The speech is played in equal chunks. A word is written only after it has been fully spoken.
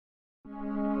Personally,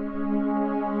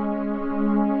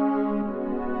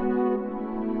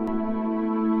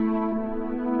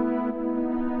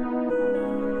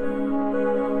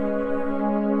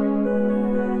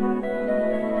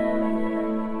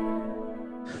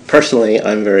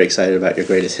 I'm very excited about your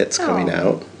greatest hits coming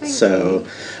out. So,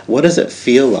 what does it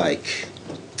feel like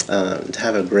to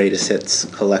have a greatest hits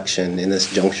collection in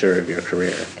this juncture of your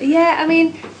career? Yeah, I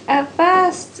mean, at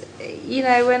first,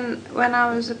 when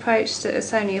I was approached,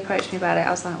 Sony approached me about it,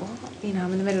 I was like, well,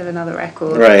 I'm in the middle of another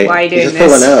record. Right. Why are you doing this? You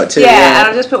just put one out too. Yeah, and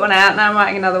I just put one out. Now I'm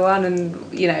writing another one, and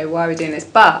why are we doing this?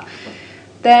 But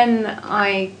then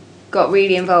I got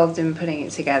really involved in putting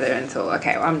it together and thought,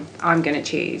 okay, well, I'm going to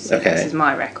choose. This is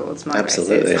my record, it's my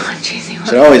Absolutely. Record, so I'm choosing one.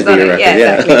 Should always be your record.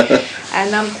 Yeah, exactly.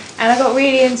 and I got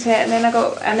really into it, and then I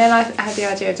had the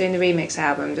idea of doing the remix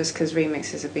album just because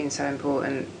remixes have been so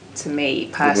important to me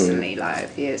personally, like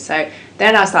over the years. So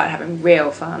then I started having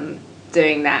real fun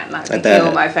doing that, like picking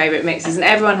all my favourite mixes, and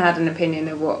everyone had an opinion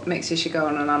of what mixes should go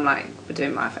on, and I'm like, we're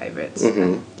doing my favourites. You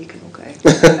can all go.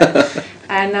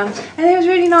 And it was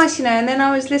really nice, and then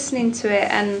I was listening to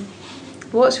it, and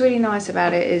what's really nice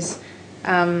about it is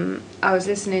I was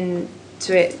listening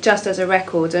to it just as a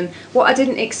record, and what I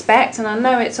didn't expect, and I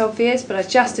know it's obvious, but I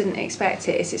just didn't expect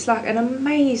it, is it's like an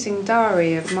amazing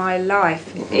diary of my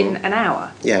life in an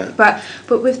hour. Yeah. But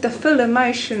with the full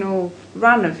emotional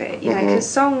run of it, because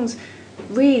songs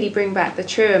really bring back the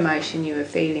true emotion you were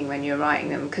feeling when you were writing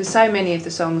them, because so many of the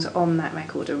songs on that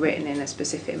record are written in a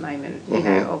specific moment,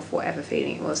 of whatever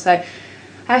feeling it was. So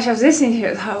actually I was listening to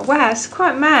it, I was like, wow, it's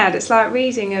quite mad. It's like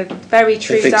reading a very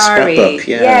true diary. Scrapbook,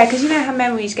 yeah, because how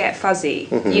memories get fuzzy,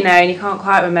 and you can't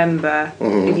quite remember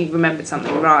if you've remembered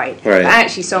something right. But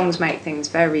actually songs make things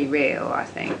very real, I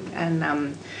think.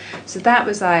 And so that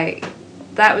was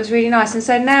really nice. And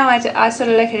so now I sort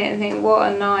of look at it and think,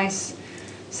 what a nice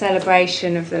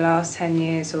celebration of the last 10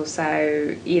 years or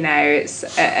so,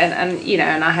 it's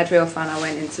and I had real fun. I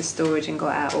went into storage and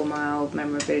got out all my old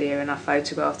memorabilia, and I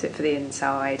photographed it for the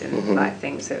inside, and like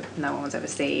things that no one's ever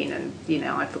seen, and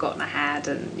I'd forgotten I had,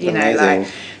 and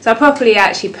so I properly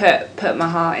actually put my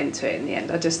heart into it in the end.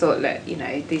 I just thought, look,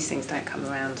 these things don't come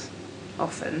around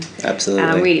often. Absolutely.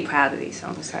 And I'm really proud of these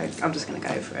songs, so I'm just going to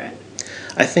go for it.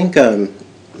 I think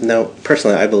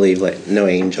personally I believe like No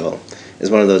Angel is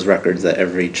one of those records that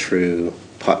every true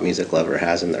pop music lover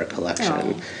has in their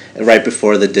collection. And right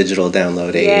before the digital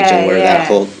download age, and where that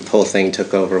whole thing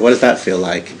took over. What does that feel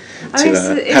like to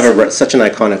have such an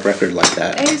iconic record like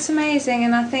that? It's amazing,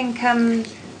 and I think I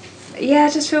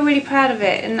just feel really proud of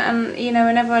it. And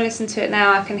whenever I listen to it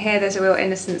now, I can hear there's a real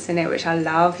innocence in it, which I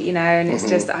love. And it's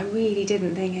just, I really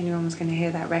didn't think anyone was going to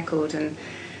hear that record, and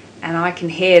I can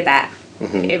hear that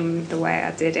in the way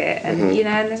I did it, and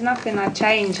and there's nothing I'd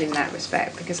change in that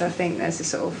respect, because I think there's a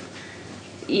sort of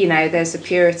there's a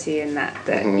purity in that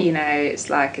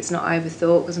it's like it's not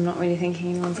overthought, because I'm not really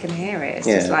thinking anyone's going to hear it. It's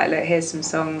just like, look, here's some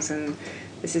songs, and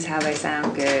this is how they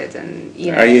sound good, and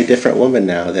Are you a different woman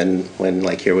now than when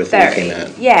Here With Me came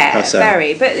out? Yeah, How so?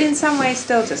 Very, but in some ways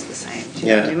still just the same. Do you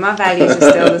know what I mean? My values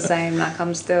are still the same. Like,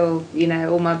 I'm still,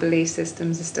 all my belief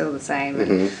systems are still the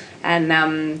same, and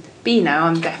I'm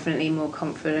definitely more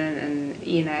confident, and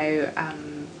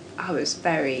I was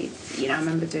very, I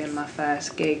remember doing my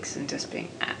first gigs and just being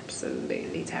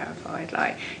absolutely terrified.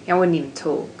 Like, I wouldn't even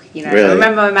talk, Really? I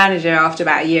remember my manager after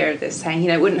about a year of this saying,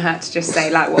 it wouldn't hurt to just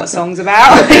say, like, what a song's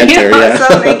about,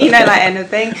 something, like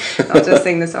anything. Not just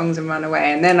sing the songs and run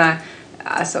away. And then I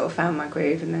sort of found my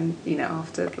groove, and then,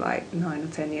 after like 9 or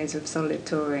 10 years of solid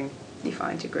touring, you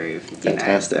find your groove.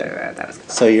 Fantastic. So that was cool.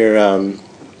 So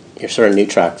your sort of new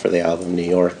track for the album, New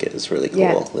York, is really cool.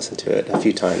 Yeah. Listened to it a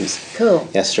few times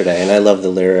yesterday, and I love the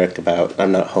lyric about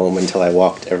I'm not home until I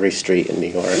walked every street in New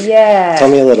York. Yeah.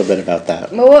 Tell me a little bit about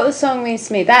that. Well, what the song means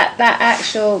to me, that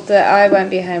I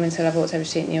won't be home until I've walked every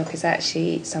street in New York, is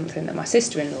actually something that my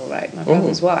sister-in-law wrote, my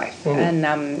brother's wife.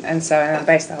 And so I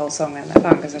based the whole song around that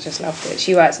poem because I just loved it.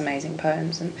 She writes amazing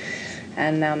poems, and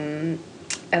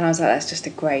I was like, that's just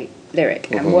a great lyric.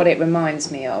 And what it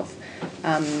reminds me of,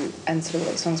 and sort of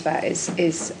what the song's about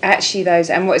is actually those,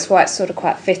 and why it's sort of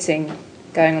quite fitting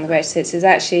going on the greatest hits, is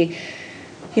actually,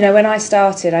 when I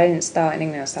started, I didn't start in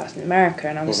England, I started in America,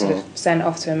 and I was sort of sent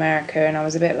off to America, and I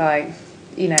was a bit like,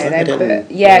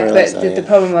 the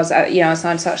problem was, I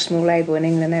signed such a small label in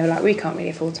England. They were like, we can't really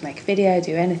afford to make a video,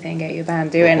 do anything, get you a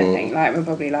band, do anything. Like, we'll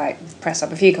probably press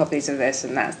up a few copies of this,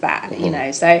 and that's that.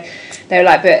 So they were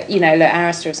like, but look,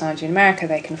 Arista have signed you in America.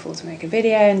 They can afford to make a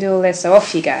video and do all this. So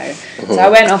off you go. So I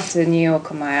went off to New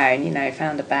York on my own.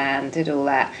 Found a band, did all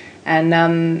that, and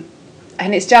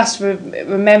it's just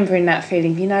remembering that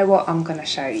feeling, you know what, I'm going to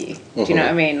show you. Do you know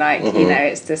what I mean? Like, you know,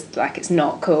 it's just like, it's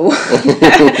not cool.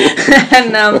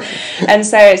 And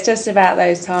so it's just about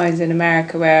those times in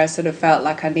America where I sort of felt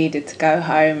like I needed to go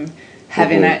home,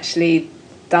 having actually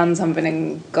done something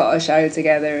and got a show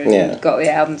together and got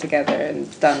the album together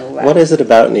and done all that. What is it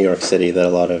about New York City that a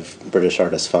lot of British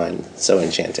artists find so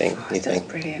enchanting, it's just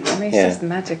brilliant. I mean, it's just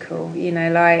magical, you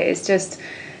know, like, it's just...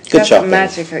 Good shopping.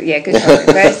 Magical, yeah, good shopping.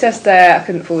 But it's just, I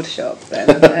couldn't afford to shop then.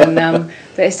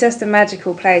 But it's just a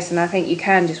magical place, and I think you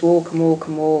can just walk and walk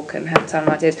and walk and have a ton of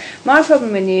ideas. My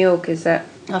problem in New York is that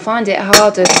I find it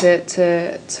harder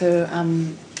to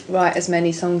write as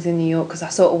many songs in New York because I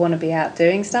sort of want to be out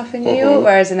doing stuff in New York,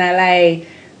 whereas in LA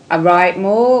I write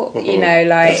more, you know,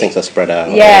 like... Things are spread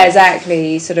out. Yeah,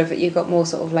 exactly. Sort of, you've got more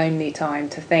sort of lonely time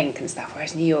to think and stuff,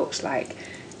 whereas New York's like...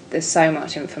 There's so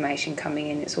much information coming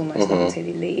in, it's almost not until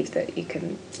you leave that you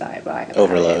can, like, write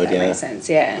overload, that makes sense,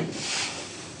 yeah.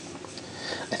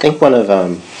 I think one of,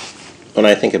 when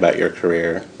I think about your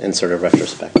career in sort of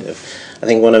retrospective, I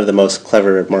think one of the most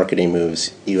clever marketing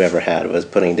moves you ever had was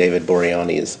putting David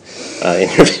Boreanaz in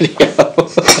your video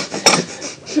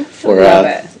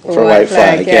for White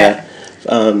Flag, yeah.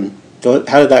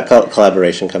 How did that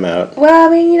collaboration come out? Well,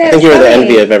 I mean, you know, I think you were the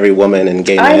envy of every woman and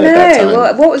gay man at that time. I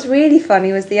know. What was really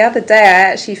funny was the other day I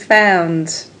actually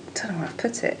found, I don't know where I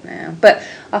put it now, but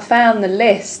I found the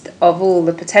list of all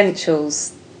the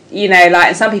potentials, you know, like,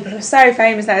 and some people are so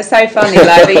famous now, it's so funny,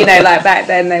 like, but, you know, like, back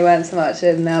then they weren't so much,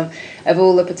 and of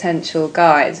all the potential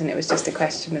guys, and it was just a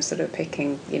question of sort of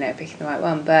picking the right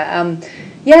one, but,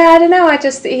 yeah, I don't know,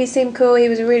 he seemed cool, he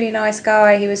was a really nice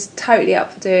guy, he was totally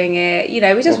up for doing it, you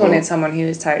know, we just wanted someone who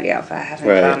was totally up for having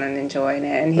fun and enjoying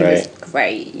it, and he was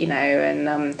great, you know,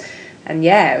 and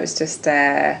yeah, it was just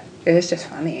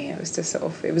funny, it was just sort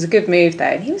of, it was a good move though,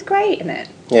 and he was great in it.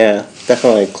 Yeah,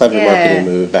 definitely a clever marketing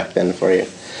move back then for you.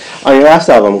 On your last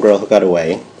album, Girl Who Got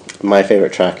Away, my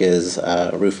favorite track is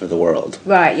Roof of the World.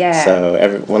 Right, yeah.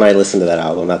 So when I listen to that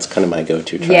album, that's kind of my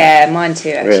go-to track. Yeah, mine too,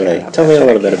 actually. Really? Tell me a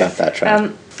little bit about that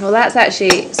track. Well, that's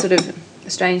actually sort of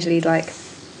strangely like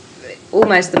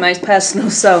almost the most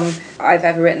personal song I've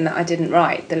ever written that I didn't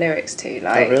write the lyrics to.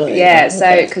 Like, oh, really? Yeah,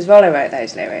 so, because Rollo wrote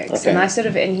those lyrics. And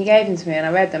and he gave them to me and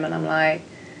I read them and I'm like,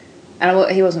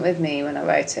 he wasn't with me when I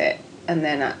wrote it. And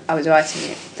then I was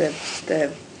writing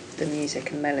the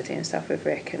music and melody and stuff with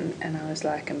Rick and I was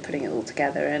like, and putting it all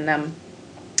together and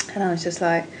I was just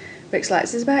like, Rick's like,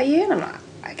 is this about you? And I'm like,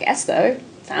 I guess so.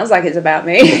 Sounds like it's about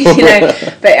me, you know.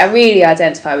 But I really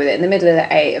identify with it. In the middle of the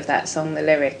 8 of that song, the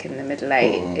lyric in the middle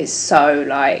 8 is so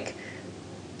like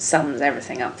sums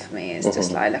everything up for me. It's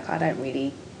just like, look, I don't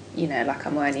really, you know, like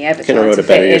I'm only ever trying to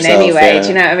fit in yourself, anyway. Do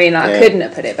you know what I mean? Like I couldn't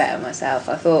have put it better myself.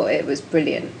 I thought it was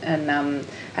brilliant and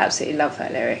absolutely love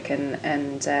that lyric and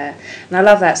I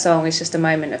love that song. It's just a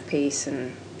moment of peace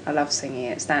and I love singing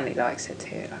it. Stanley likes it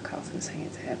too. Like I often sing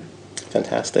it to him.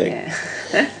 Fantastic.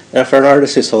 Yeah. Now, for an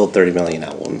artist who sold 30 million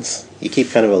albums, you keep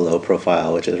kind of a low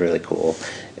profile, which is really cool.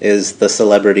 Is the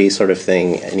celebrity sort of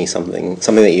thing something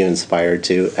that you inspired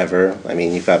to ever? I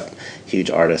mean, you've got huge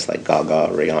artists like Gaga,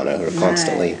 Rihanna, who are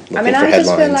constantly looking for headlines. I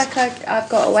just feel like I've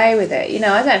got away with it. You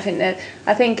know, I don't think that.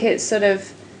 I think it's sort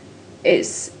of,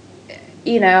 it's,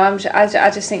 you know, I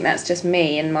just think that's just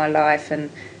me in my life and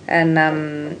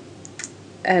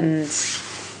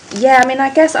yeah, I mean,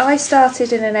 I guess I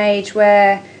started in an age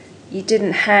where you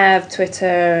didn't have Twitter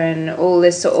and all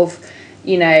this sort of,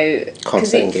 you know...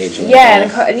 Constant engagement.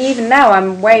 Yeah, and even now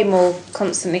I'm way more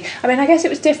constantly... I mean, I guess it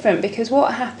was different because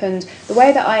what happened, the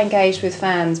way that I engaged with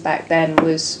fans back then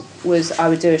was I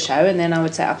would do a show and then I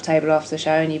would set up a table after the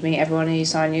show and you'd meet everyone and you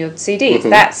sign your CDs.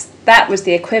 That was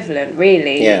the equivalent,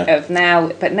 really, of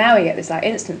now. But now we get this like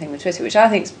instant thing with Twitter, which I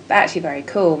think is actually very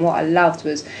cool. And what I loved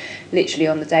was literally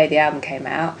on the day the album came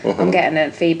out, I'm getting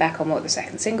a feedback on what the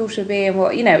second single should be and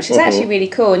what, you know, which is actually really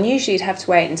cool. And usually you'd have to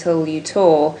wait until you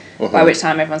tour, by which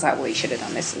time everyone's like, well, you should have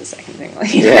done this as the second single.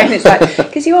 You know? And it's like,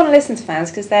 because you want to listen to fans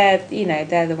because they're, you know,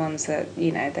 they're the ones that,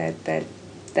 you know,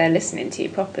 they're listening to you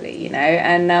properly, you know.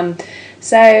 And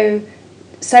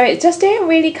so it just didn't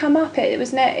really come up.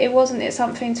 It wasn't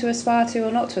something to aspire to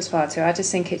or not to aspire to. I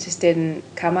just think it just didn't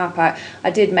come up. I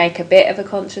did make a bit of a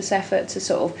conscious effort to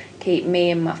sort of keep me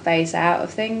and my face out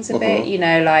of things a bit, you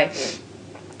know, like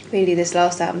really this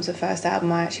last album's the first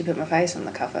album I actually put my face on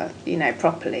the cover, you know,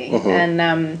 properly.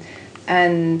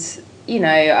 And you know,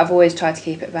 I've always tried to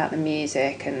keep it about the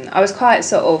music and I was quite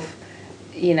sort of,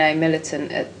 you know,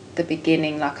 militant at the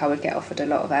beginning, like I would get offered a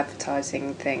lot of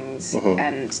advertising things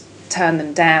and turn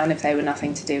them down if they were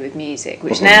nothing to do with music,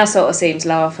 which now sort of seems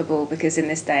laughable because in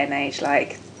this day and age,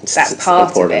 like that's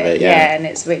part of it, and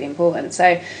it's really important.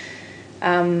 So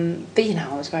But you know,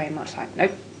 I was very much like,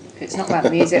 nope, it's not about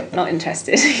the music, not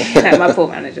interested. You know, my poor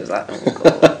manager was like, oh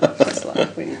god, it's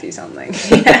like, will you do something?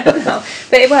 Yeah, no.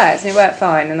 But it worked, and it worked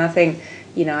fine. And I think,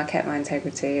 you know, I kept my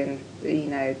integrity, and you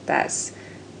know, that's,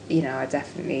 you know, I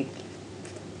definitely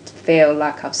feel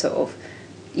like I've sort of,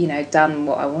 you know, done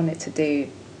what I wanted to do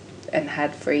and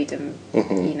had freedom,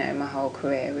 you know, my whole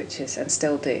career, and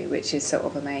still do, which is sort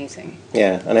of amazing.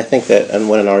 Yeah, and I think that, and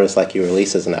when an artist like you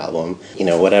releases an album, you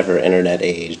know, whatever internet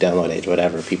age, download age,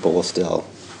 whatever, people will still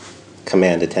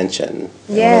command attention and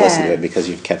will listen to it because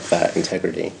you've kept that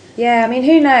integrity. Yeah, I mean,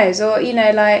 who knows? Or, you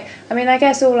know, like, I mean, I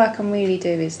guess all I can really do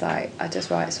is, like, I just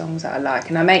write songs that I like,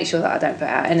 and I make sure that I don't put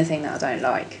out anything that I don't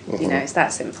like. You know, it's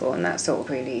that simple, and that's sort of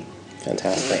really...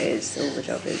 Fantastic. All the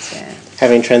job is, yeah.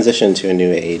 Having transitioned to a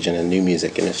new age and a new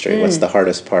music industry, what's the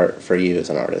hardest part for you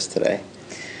as an artist today?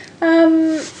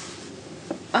 I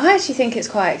actually think it's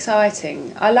quite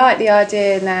exciting. I like the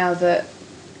idea now that,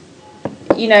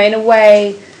 you know, in a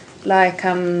way, like,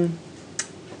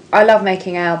 I love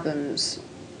making albums,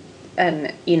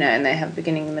 and, you know, and they have a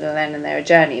beginning, a middle, and end, and they're a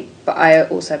journey, but I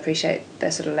also appreciate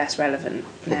they're sort of less relevant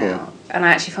now. And I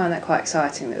actually find that quite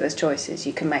exciting, that there's choices.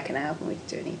 You can make an album, we can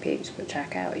do an EP, we just put a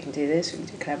track out, you can do this, we can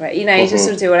do collaborate. You know, you just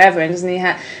sort of do whatever, and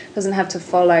doesn't have to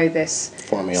follow this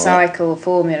formula.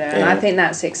 Yeah. And I think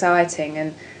that's exciting,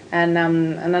 and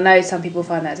I know some people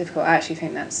find that difficult. I actually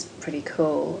think that's pretty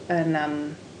cool.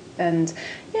 And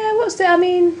yeah, I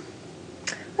mean,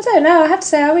 I don't know, I have to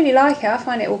say I really like it. I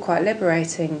find it all quite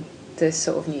liberating, this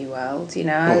sort of new world, you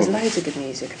know. There's loads of good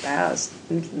music about,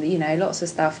 you know, lots of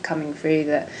stuff coming through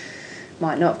that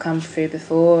might not have come through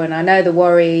before. And I know the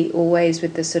worry always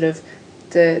with the sort of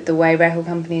the way record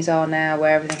companies are now,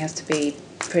 where everything has to be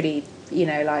pretty, you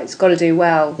know, like it's got to do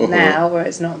well now or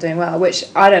it's not doing well, which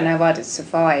I don't know if I'd have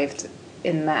survived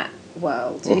in that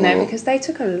world, you know, because they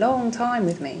took a long time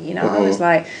with me, you know. I was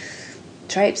like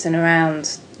traipsing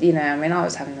around, you know, I mean, I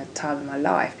was having the time of my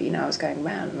life, but, you know, I was going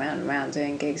round and round and round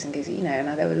doing gigs and gigs, you know, and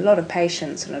there was a lot of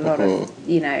patience and a lot of,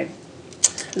 you know,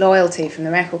 loyalty from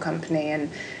the record company, and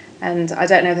I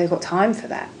don't know if they've got time for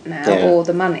that now or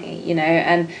the money, you know,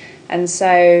 and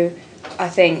so I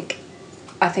think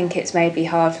it's maybe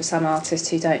hard for some artists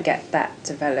who don't get that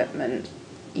development,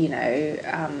 you know,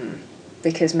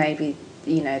 because maybe,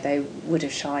 you know, they would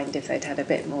have shined if they'd had a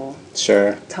bit more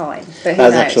time. But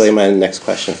that's actually my next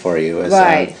question for you, is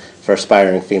for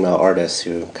aspiring female artists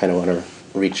who kind of want to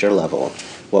reach your level,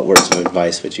 what words of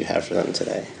advice would you have for them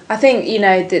today? I think, you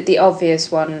know, the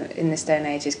obvious one in this day and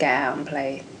age is get out and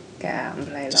play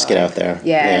live. Just get out there.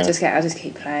 Yeah. Just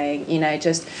keep playing, you know,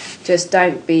 just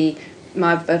don't be,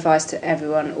 my advice to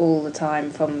everyone all the time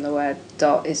from the word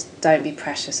dot is don't be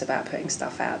precious about putting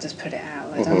stuff out, just put it out.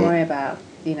 Like, don't worry about,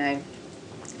 you know,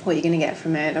 what you're going to get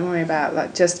from it. Don't worry about,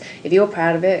 like, just if you're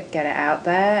proud of it, get it out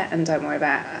there, and don't worry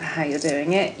about how you're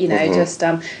doing it, you know, just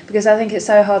because I think it's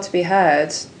so hard to be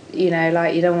heard, you know,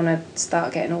 like, you don't want to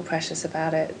start getting all precious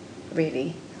about it,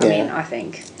 really. I mean, I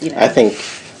think, you know,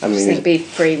 just be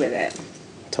free with it.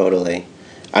 Totally.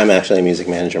 I'm actually a music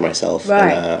manager myself,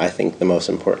 and I think the most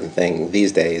important thing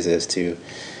these days is to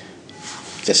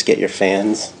just get your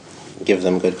fans, give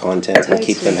them good content, and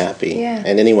keep them happy. Yeah.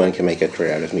 And anyone can make a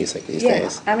career out of music these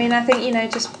days. I mean, I think, you know,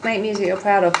 just make music you're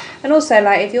proud of, and also,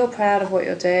 like, if you're proud of what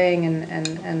you're doing and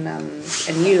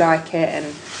you like it and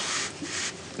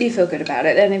you feel good about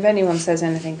it, then if anyone says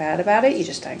anything bad about it, you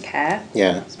just don't care.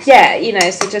 Yeah, you know,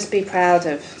 so just be proud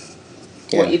of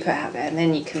what you put out there, and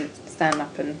then you can stand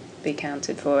up and be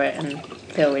counted for it and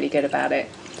feel really good about it.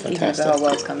 Fantastic. Even if the whole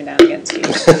world's coming down against you.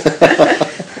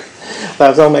 That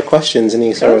was all my questions.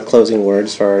 Any sort of closing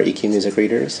words for our EQ Music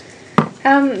readers?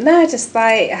 No, just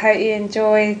like, I hope you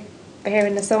enjoy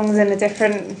hearing the songs in a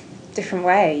different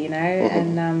way, you know,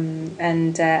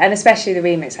 and especially the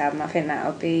remix album. I think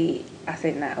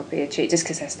that'll be a treat, just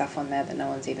because there's stuff on there that no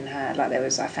one's even heard. Like,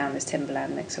 I found this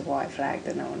Timberland mix of White Flag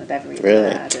that no one had ever even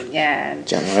heard. And,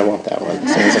 Gemma, I want that one.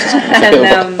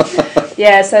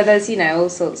 So there's, you know, all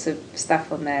sorts of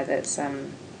stuff on there that's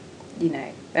you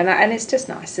know, and it's just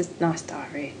nice. It's a nice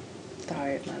diary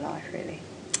of my life, really.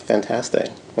 Fantastic.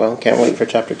 Well, can't wait for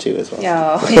chapter 2 as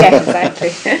well. Oh, yeah,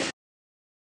 exactly.